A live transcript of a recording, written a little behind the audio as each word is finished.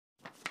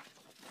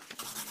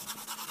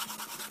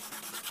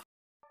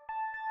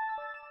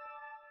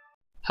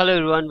Hello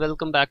everyone,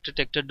 welcome back to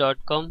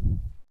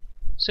Techter.com.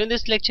 So in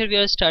this lecture we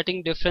are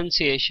starting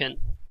differentiation.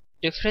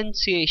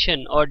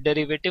 Differentiation or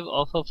derivative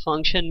of a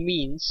function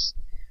means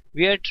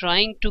we are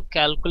trying to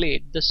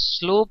calculate the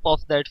slope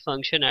of that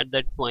function at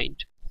that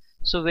point.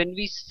 So when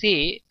we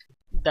say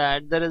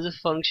that there is a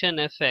function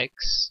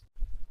fx,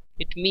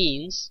 it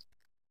means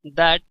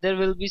that there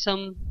will be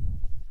some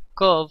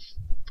curve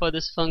for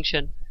this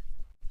function.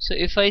 So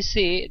if I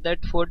say that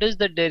what is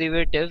the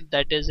derivative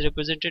that is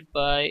represented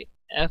by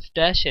f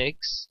dash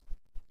x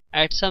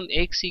at some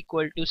x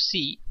equal to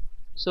c,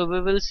 so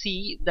we will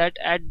see that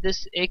at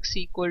this x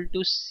equal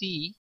to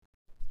c,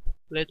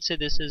 let's say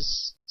this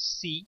is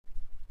c,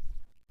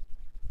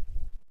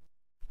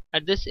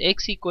 at this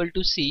x equal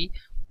to c,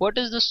 what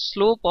is the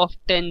slope of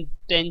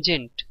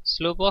tangent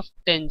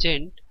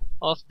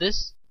of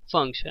this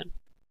function?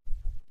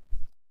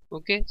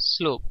 Okay,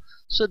 slope.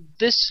 So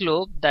this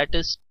slope, that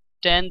is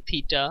tan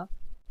theta,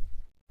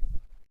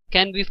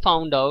 can be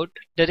found out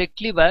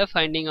directly by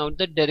finding out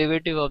the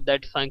derivative of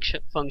that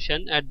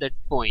function at that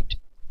point.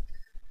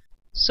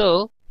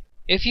 So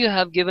if you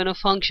have given a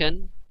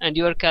function and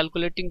you are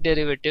calculating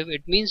derivative,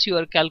 it means you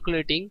are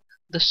calculating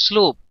the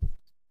slope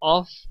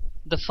of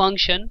the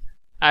function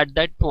at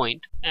that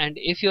point. And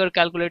if you are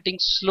calculating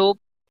slope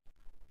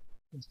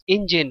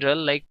in general,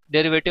 like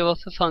derivative of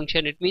a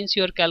function, it means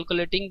you are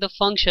calculating the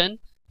function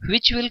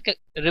which will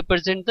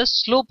represent the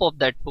slope of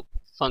that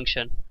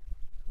function.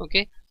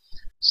 Okay,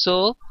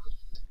 so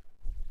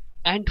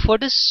and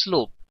what is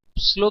slope?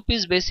 Slope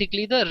is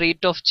basically the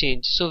rate of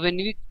change. So when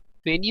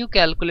you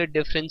calculate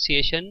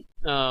differentiation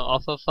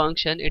of a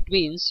function, it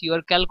means you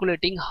are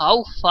calculating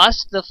how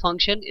fast the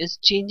function is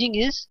changing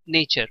his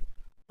nature.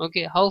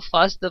 Okay, how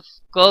fast the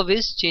curve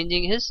is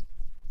changing his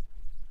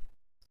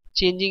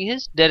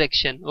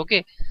direction.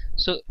 Okay,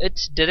 so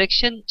its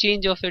direction,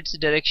 change of its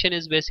direction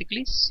is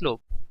basically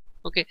slope.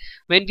 Okay,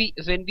 when we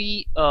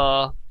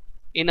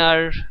in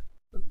our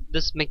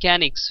this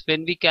mechanics,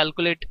 when we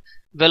calculate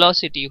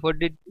velocity, what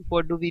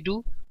do we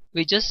do?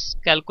 We just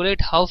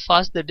calculate how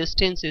fast the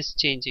distance is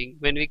changing.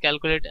 When we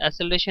calculate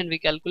acceleration, we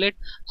calculate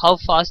how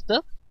fast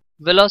the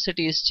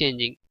velocity is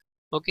changing.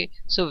 Okay,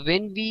 so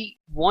when we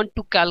want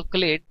to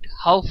calculate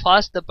how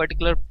fast the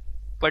particular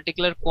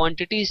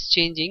quantity is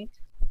changing,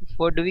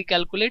 what do we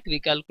calculate? We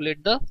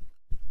calculate the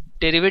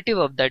derivative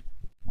of that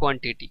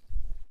quantity.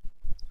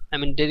 I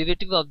mean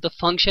derivative of the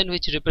function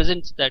which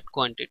represents that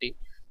quantity.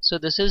 So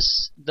this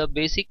is the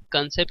basic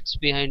concepts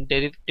behind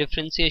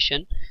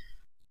differentiation,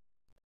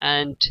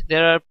 and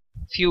there are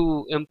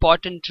few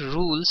important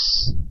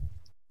rules.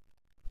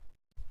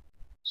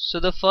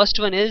 So the first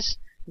one is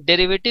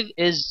derivative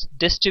is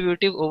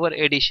distributive over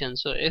addition.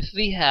 So if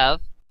we have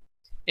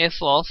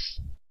f of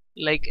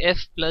like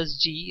f plus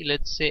g,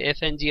 let's say f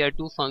and g are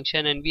two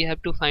function and we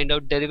have to find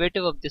out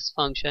derivative of this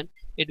function,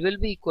 it will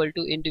be equal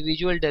to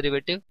individual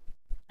derivative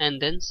and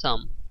then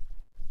sum.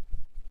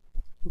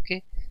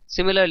 Okay,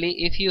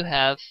 similarly if you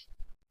have,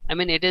 I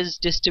mean it is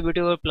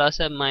distributive or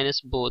plus and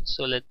minus both,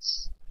 so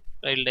let's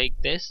write like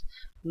this.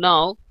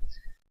 Now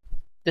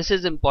this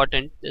is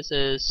important,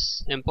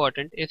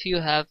 if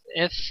you have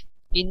f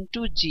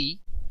into g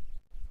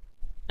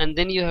and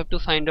then you have to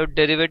find out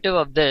derivative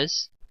of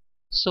this,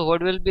 so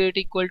what will be it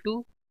equal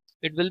to?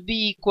 It will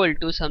be equal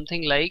to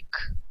something like,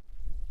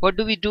 what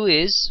do we do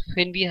is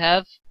when we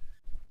have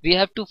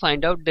to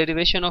find out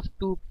derivation of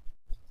two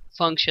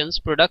functions,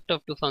 product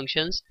of two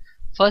functions.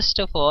 First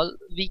of all,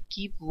 we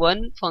keep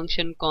one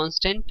function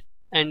constant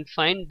and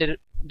find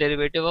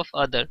derivative of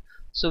other.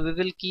 So we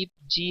will keep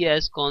g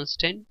as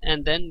constant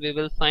and then we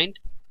will find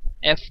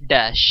f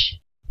dash.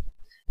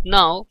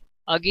 Now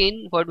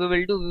again what we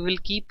will do, we will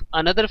keep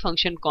another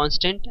function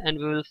constant and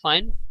we will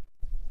find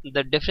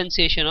the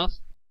differentiation of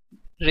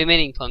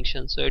remaining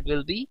function. So it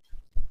will be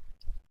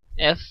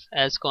f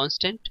as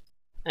constant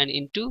and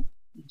into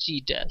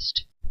g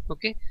dashed.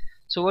 Okay,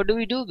 so what do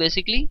we do?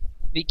 Basically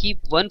we keep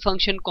one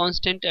function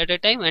constant at a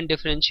time and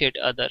differentiate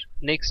other.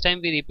 Next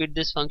time we repeat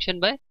this function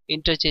by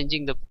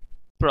interchanging the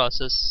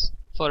process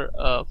for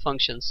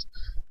functions.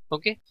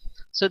 Okay,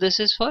 so this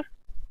is for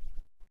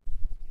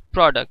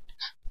product.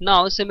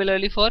 Now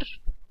similarly for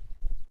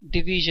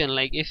division,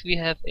 like if we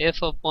have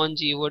f upon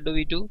g, what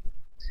do?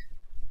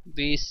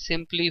 We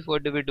simply,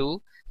 what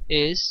do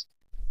is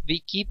we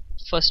keep,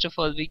 first of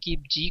all we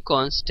keep g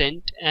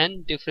constant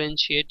and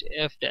differentiate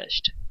f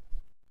dashed.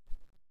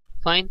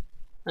 Fine,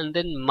 and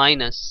then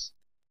minus,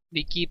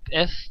 we keep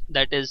f,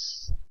 that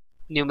is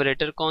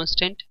numerator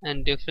constant,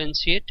 and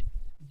differentiate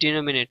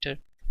denominator,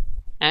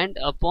 and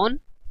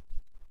upon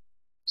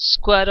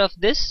square of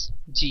this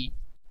g,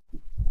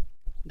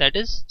 that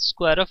is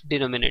square of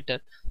denominator.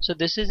 So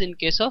this is in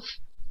case of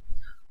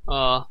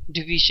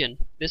division.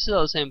 This is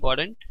also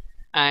important.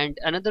 And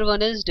another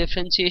one is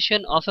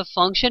differentiation of a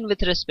function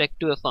with respect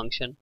to a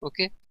function.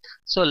 Okay,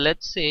 so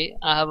let's say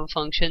I have a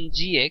function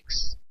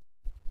gx,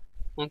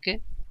 okay,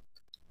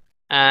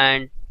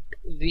 and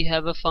we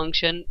have a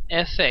function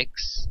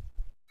fx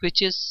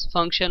which is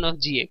function of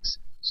gx.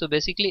 So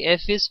basically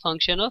f is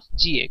function of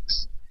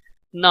gx.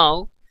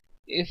 Now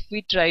if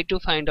we try to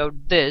find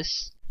out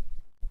this,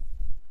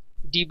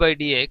 d by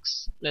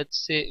dx,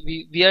 let's say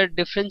we are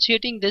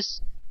differentiating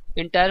this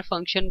entire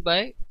function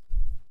by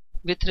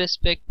with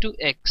respect to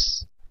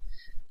x.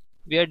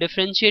 We are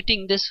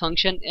differentiating this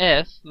function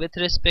f with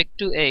respect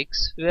to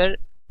x, where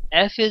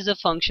f is a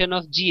function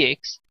of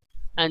gx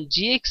and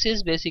gx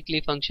is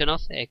basically function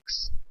of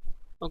x.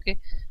 Okay,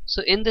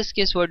 so in this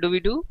case what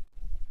do?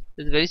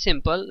 It's very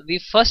simple. We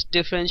first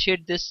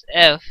differentiate this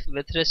f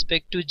with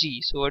respect to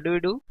g. So what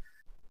do?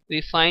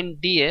 We find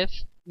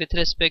df with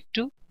respect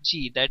to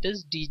g, that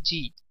is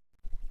dg.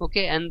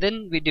 Okay, and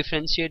then we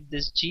differentiate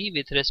this g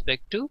with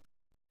respect to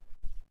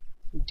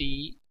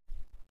dg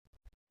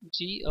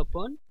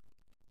upon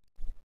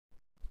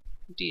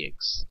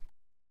dx.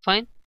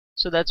 Fine.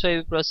 So that's why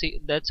we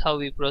proceed. That's how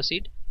we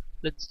proceed.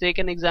 Let's take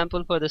an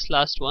example for this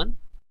last one.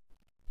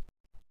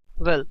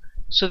 Well,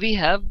 so we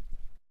have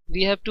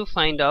to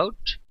find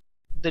out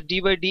the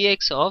d by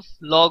dx of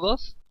log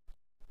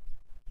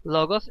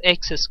of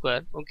x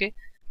square. Okay,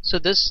 so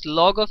this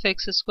log of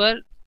x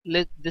square,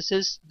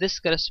 this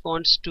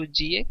corresponds to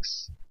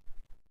gx,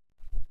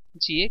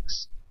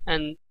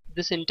 and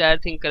this entire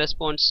thing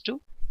corresponds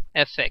to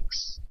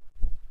fx,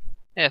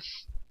 f.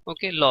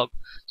 Okay, log.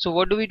 So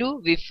what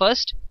do? We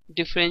first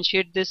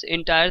differentiate this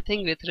entire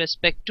thing with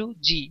respect to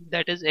g,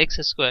 that is x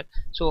square.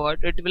 So what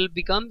it will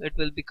become? It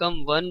will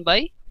become 1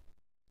 by,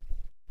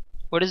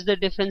 what is the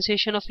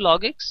differentiation of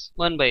log x?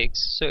 1 by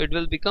x. So it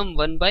will become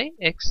 1 by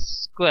x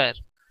square.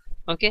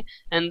 Okay,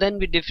 and then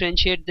we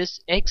differentiate this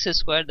x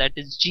square, that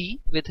is g,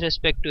 with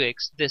respect to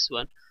x, this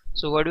one.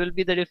 So what will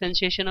be the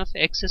differentiation of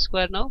x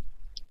square now?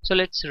 So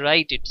let's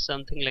write it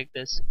something like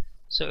this.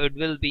 So it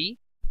will be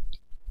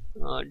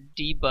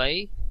d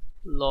by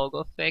log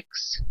of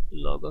x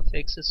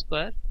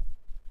square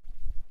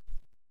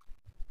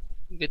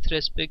with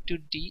respect to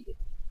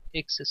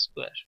dx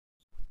square.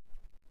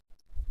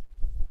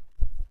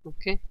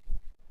 Okay,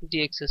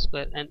 dx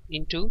square, and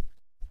into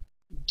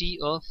d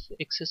of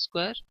x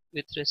square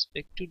with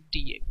respect to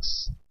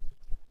dx.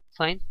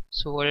 Fine.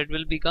 So what it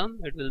will become?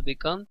 It will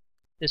become,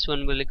 this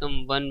one will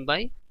become 1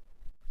 by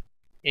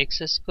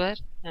x square,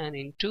 and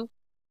into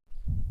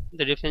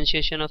the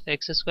differentiation of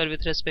x square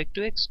with respect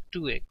to x,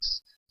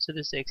 2x. So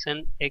this x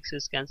and x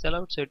is cancelled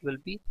out, so it will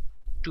be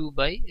 2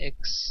 by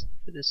x.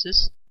 So this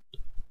is,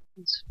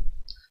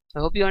 I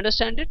hope you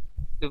understand it.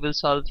 We will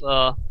solve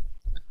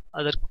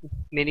other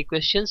many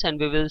questions, and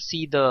we will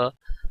see the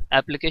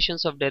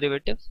applications of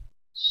derivative.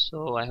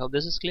 So I hope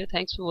this is clear.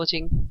 Thanks for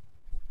watching.